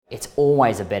it's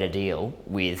always a better deal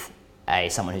with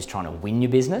someone who's trying to win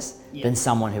your business than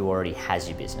someone who already has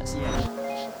your business.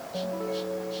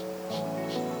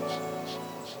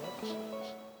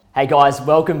 Hey guys,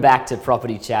 welcome back to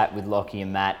Property Chat with Lockie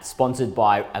and Matt, sponsored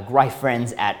by our great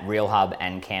friends at RealHub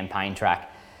and Campaign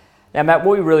Track. Now Matt,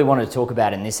 what we really wanted to talk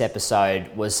about in this episode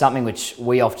was something which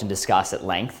we often discuss at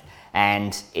length,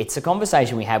 and it's a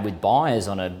conversation we have with buyers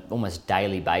on an almost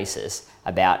daily basis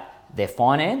about their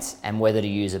finance and whether to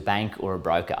use a bank or a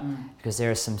broker, because there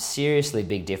are some seriously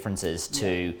big differences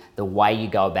to the way you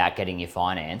go about getting your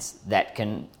finance that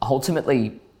can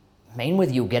ultimately mean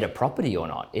whether you'll get a property or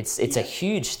not. It's a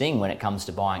huge thing when it comes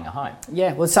to buying a home.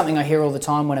 Yeah, well, it's something I hear all the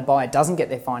time when a buyer doesn't get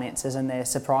their finances and they're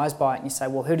surprised by it, and you say,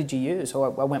 well, who did you use?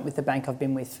 Or I went with the bank I've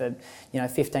been with for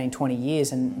 15, 20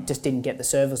 years and just didn't get the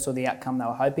service or the outcome they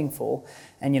were hoping for.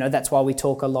 And that's why we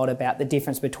talk a lot about the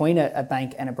difference between a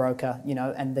bank and a broker,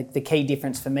 and the key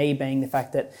difference for me being the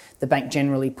fact that the bank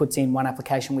generally puts in one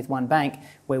application with one bank,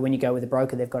 where when you go with a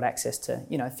broker, they've got access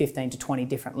to 15 to 20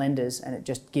 different lenders, and it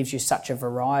just gives you such a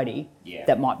variety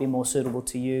that might be more suitable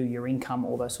to you, your income,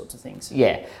 all those sorts of things.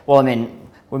 Yeah, well, I mean,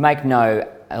 we make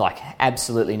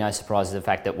absolutely no surprise of the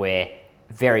fact that we're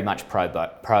very much pro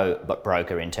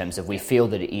broker in terms of we feel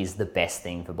that it is the best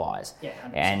thing for buyers. Yeah,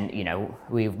 100%. And,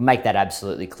 we make that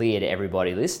absolutely clear to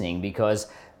everybody listening, because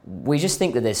we just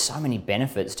think that there's so many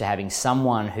benefits to having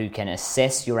someone who can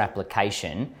assess your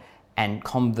application and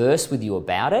converse with you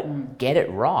about it, get it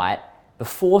right,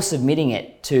 before submitting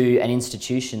it to an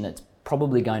institution that's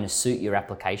probably going to suit your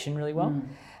application really well.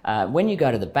 When you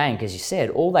go to the bank, as you said,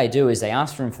 all they do is they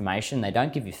ask for information, they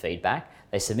don't give you feedback,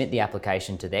 they submit the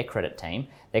application to their credit team.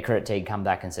 Their credit team come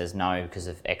back and says no because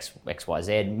of X, Y,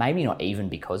 Z, maybe not even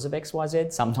because of X, Y,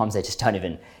 Z. Sometimes they just don't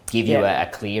even give you a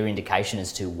clear indication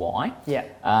as to why.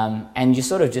 And you're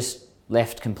sort of just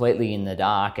left completely in the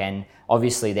dark, and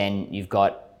obviously then you've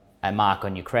got a mark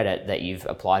on your credit that you've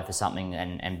applied for something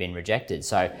and been rejected.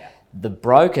 So the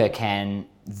broker can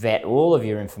vet all of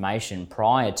your information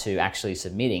prior to actually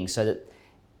submitting, so that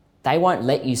they won't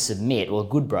let you submit, or a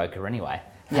good broker anyway,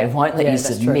 they won't let you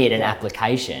submit an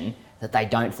application that they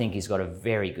don't think has got a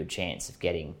very good chance of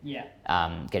getting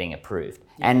approved.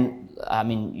 And I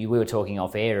mean, we were talking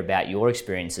off air about your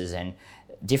experiences, and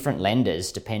different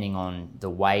lenders, depending on the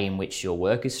way in which your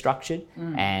work is structured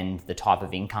and the type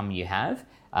of income you have,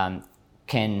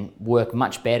 can work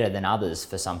much better than others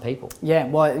for some people. Yeah,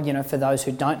 well, for those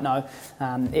who don't know,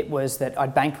 it was that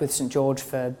I'd banked with St George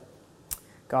for,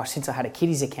 since I had a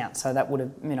kiddies account. So that would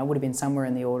have been somewhere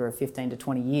in the order of 15 to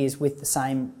 20 years with the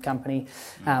same company.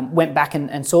 Went back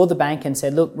and saw the bank and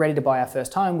said, look, ready to buy our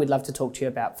first home. We'd love to talk to you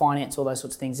about finance, all those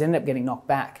sorts of things. Ended up getting knocked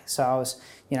back. So I was,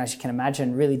 as you can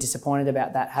imagine, really disappointed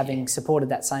about that, having supported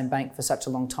that same bank for such a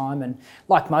long time. And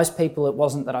like most people, it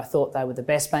wasn't that I thought they were the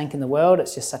best bank in the world.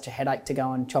 It's just such a headache to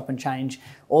go and chop and change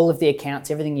all of the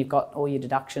accounts, everything you've got, all your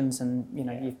deductions, and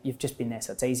you've just been there,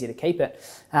 so it's easier to keep it.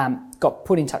 Got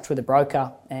put in touch with a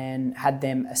broker and had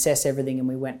them assess everything, and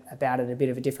we went about it a bit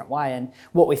of a different way. And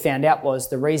what we found out was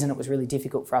the reason it was really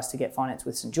difficult for us to get finance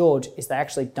with St George is they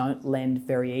actually don't lend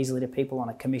very easily to people on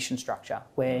a commission structure,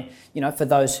 where, for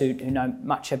those who know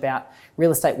much about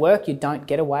real estate work, you don't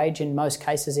get a wage in most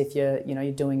cases if you're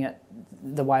doing it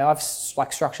the way I've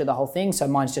structured the whole thing. So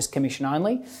mine's just commission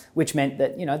only, which meant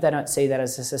that they don't see that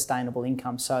as a sustainable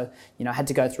income. So I had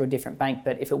to go through a different bank.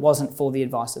 But if it wasn't for the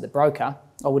advice of the broker,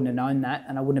 I wouldn't have known that,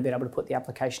 and I wouldn't have been able to put the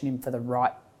application in for the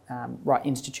right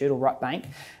institute or right bank,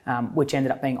 which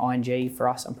ended up being ING for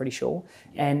us, I'm pretty sure,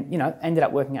 and ended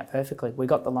up working out perfectly. We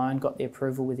got the loan, got the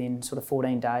approval within sort of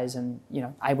 14 days, and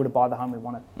able to buy the home we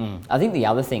wanted. I think the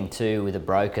other thing too with a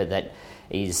broker that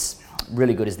is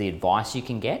really good is the advice you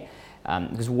can get,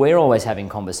 because we're always having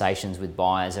conversations with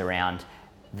buyers around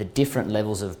the different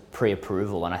levels of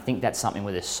pre-approval, and I think that's something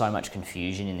where there's so much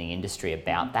confusion in the industry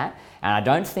about that, and I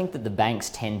don't think that the banks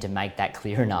tend to make that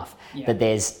clear enough, that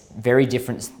there's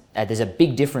there's a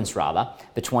big difference rather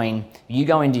between you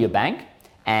go into your bank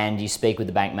and you speak with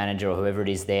the bank manager or whoever it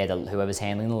is there, whoever's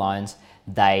handling the loans,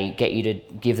 they get you to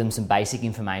give them some basic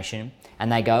information,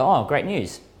 and they go, oh, great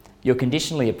news, you're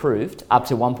conditionally approved up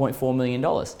to $1.4 million,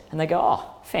 and they go,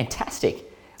 oh,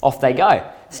 fantastic, off they go,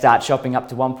 start shopping up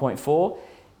to 1.4.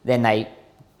 Then they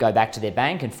go back to their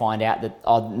bank and find out that,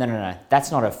 oh, no, that's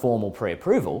not a formal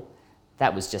pre-approval.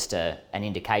 That was just an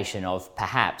indication of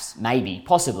perhaps, maybe,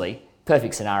 possibly,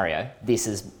 perfect scenario, this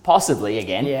is possibly,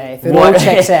 again... Yeah, if it all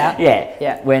checks out.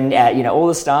 When, all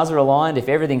the stars are aligned, if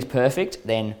everything's perfect,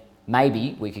 then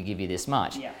maybe we could give you this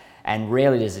much. And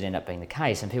rarely does it end up being the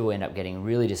case, and people end up getting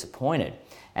really disappointed.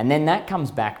 And then that comes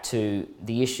back to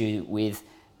the issue with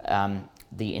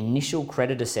the initial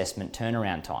credit assessment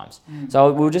turnaround times.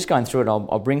 So we're just going through it.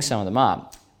 I'll bring some of them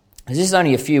up. This is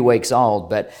only a few weeks old,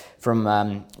 but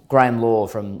from Graham Law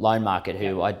from Loan Market,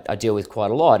 who I deal with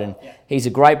quite a lot, and he's a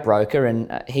great broker,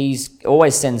 and he's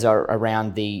always sends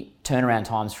around the turnaround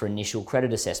times for initial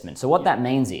credit assessment. So what that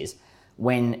means is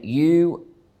when you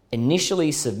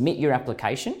initially submit your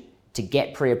application to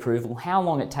get pre-approval, how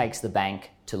long it takes the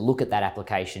bank to look at that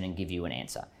application and give you an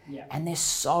answer. And they're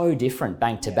so different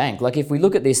bank to bank. Like if we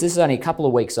look at this is only a couple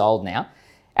of weeks old now.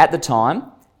 At the time,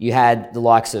 you had the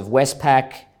likes of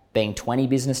Westpac being 20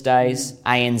 business days,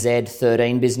 ANZ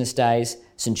 13 business days,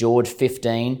 St George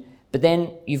 15, but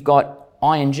then you've got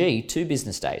ING 2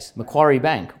 business days, Macquarie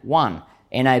Bank 1,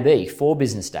 NAB 4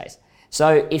 business days.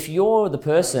 So if you're the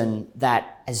person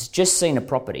that has just seen a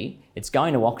property, it's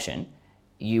going to auction,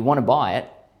 you want to buy it,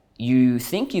 you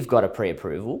think you've got a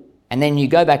pre-approval, and then you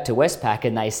go back to Westpac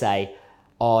and they say,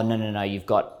 oh, no,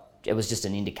 it was just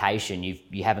an indication,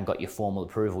 you haven't got your formal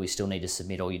approval, you still need to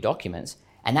submit all your documents.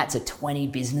 And that's a 20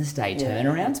 business day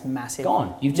turnaround. That's massive.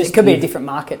 Gone. It could be a different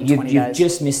market in 20 days. You've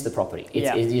just missed the property.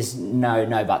 It is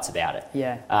no buts about it.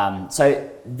 Yeah. So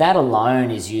that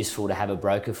alone is useful to have a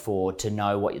broker for, to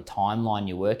know what your timeline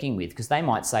you're working with, because they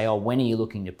might say, oh, when are you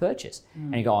looking to purchase?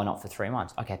 And you go, oh, not for 3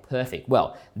 months. Okay, perfect.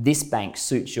 Well, this bank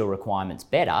suits your requirements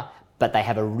better, but they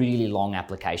have a really long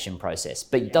application process.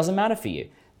 But it doesn't matter for you.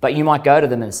 But you might go to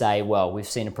them and say, well, we've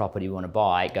seen a property we want to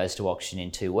buy. It goes to auction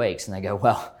in 2 weeks. And they go,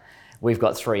 well, we've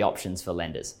got 3 options for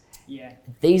lenders. Yeah.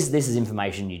 This is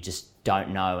information you just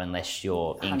don't know unless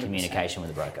you're in 100%. Communication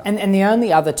with a broker. And the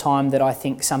only other time that I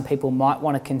think some people might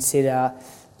want to consider,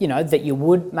 that you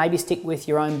would maybe stick with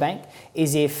your own bank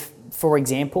is if, for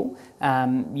example,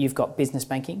 you've got business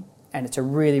banking and it's a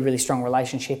really, really strong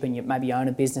relationship, and you maybe own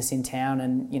a business in town,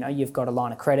 and you've got a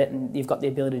line of credit and you've got the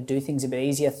ability to do things a bit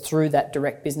easier through that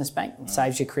direct business bank. It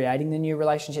saves you creating the new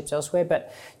relationships elsewhere.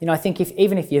 But I think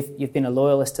even if you've been a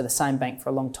loyalist to the same bank for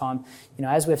a long time,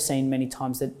 as we've seen many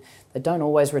times, that they don't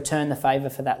always return the favour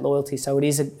for that loyalty. So it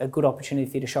is a good opportunity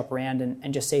for you to shop around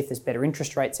and just see if there's better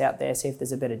interest rates out there, see if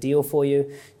there's a better deal for you.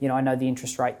 I know the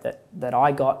interest rate that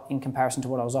I got in comparison to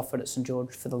what I was offered at St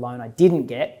George for the loan I didn't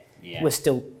get was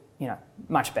still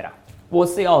much better. Well,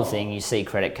 it's the old thing. You see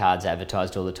credit cards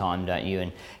advertised all the time, don't you?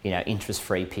 And,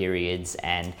 interest-free periods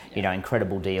and,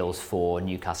 incredible deals for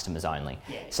new customers only.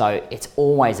 Yeah. So it's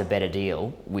always a better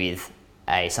deal with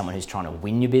someone who's trying to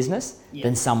win your business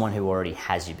than someone who already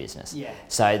has your business. Yeah.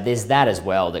 So there's that as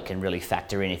well that can really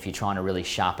factor in if you're trying to really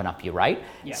sharpen up your rate.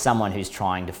 Yeah. Someone who's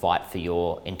trying to fight for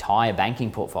your entire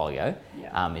banking portfolio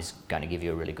is going to give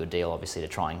you a really good deal, obviously, to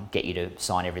try and get you to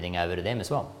sign everything over to them as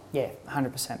well. Yeah,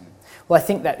 100%. Well, I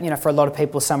think that, for a lot of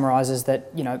people summarises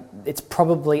that, it's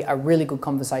probably a really good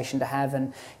conversation to have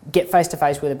and get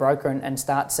face-to-face with a broker and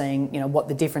start seeing, what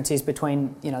the difference is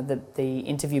between, the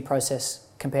interview process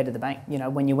compared to the bank.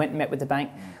 When you went and met with the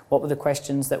bank, what were the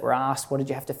questions that were asked? What did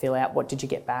you have to fill out? What did you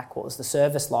get back? What was the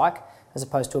service like? As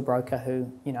opposed to a broker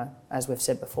who, as we've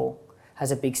said before, has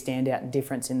a big standout and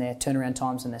difference in their turnaround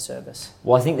times and their service.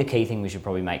 Well, I think the key thing we should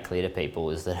probably make clear to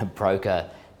people is that a broker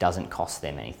doesn't cost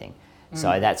them anything.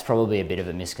 So that's probably a bit of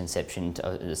a misconception.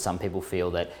 Some people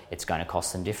feel that it's going to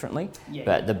cost them differently,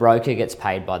 but the broker gets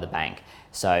paid by the bank.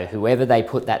 So whoever they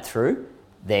put that through,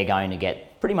 they're going to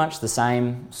get pretty much the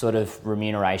same sort of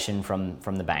remuneration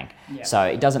from the bank. Yeah. So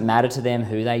it doesn't matter to them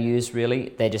who they use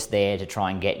really, they're just there to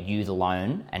try and get you the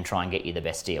loan and try and get you the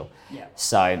best deal. Yeah.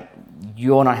 So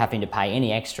you're not having to pay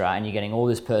any extra and you're getting all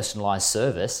this personalised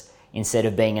service instead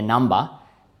of being a number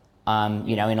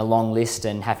in a long list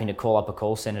and having to call up a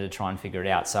call centre to try and figure it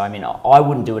out. So, I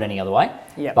wouldn't do it any other way.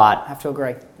 Yeah, but I have to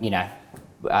agree.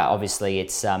 Obviously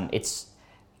it's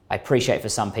I appreciate for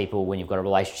some people when you've got a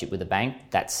relationship with a bank,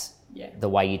 that's the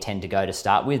way you tend to go to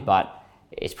start with, but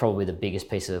it's probably the biggest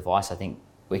piece of advice I think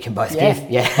we can both give.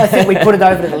 Yeah, I think we put it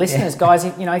over to the listeners, guys.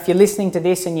 If you're listening to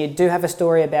this and you do have a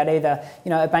story about either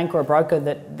a bank or a broker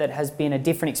that has been a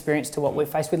different experience to what we've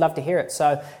faced, we'd love to hear it.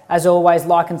 So as always,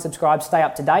 like and subscribe, stay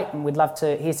up to date, and we'd love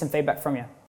to hear some feedback from you.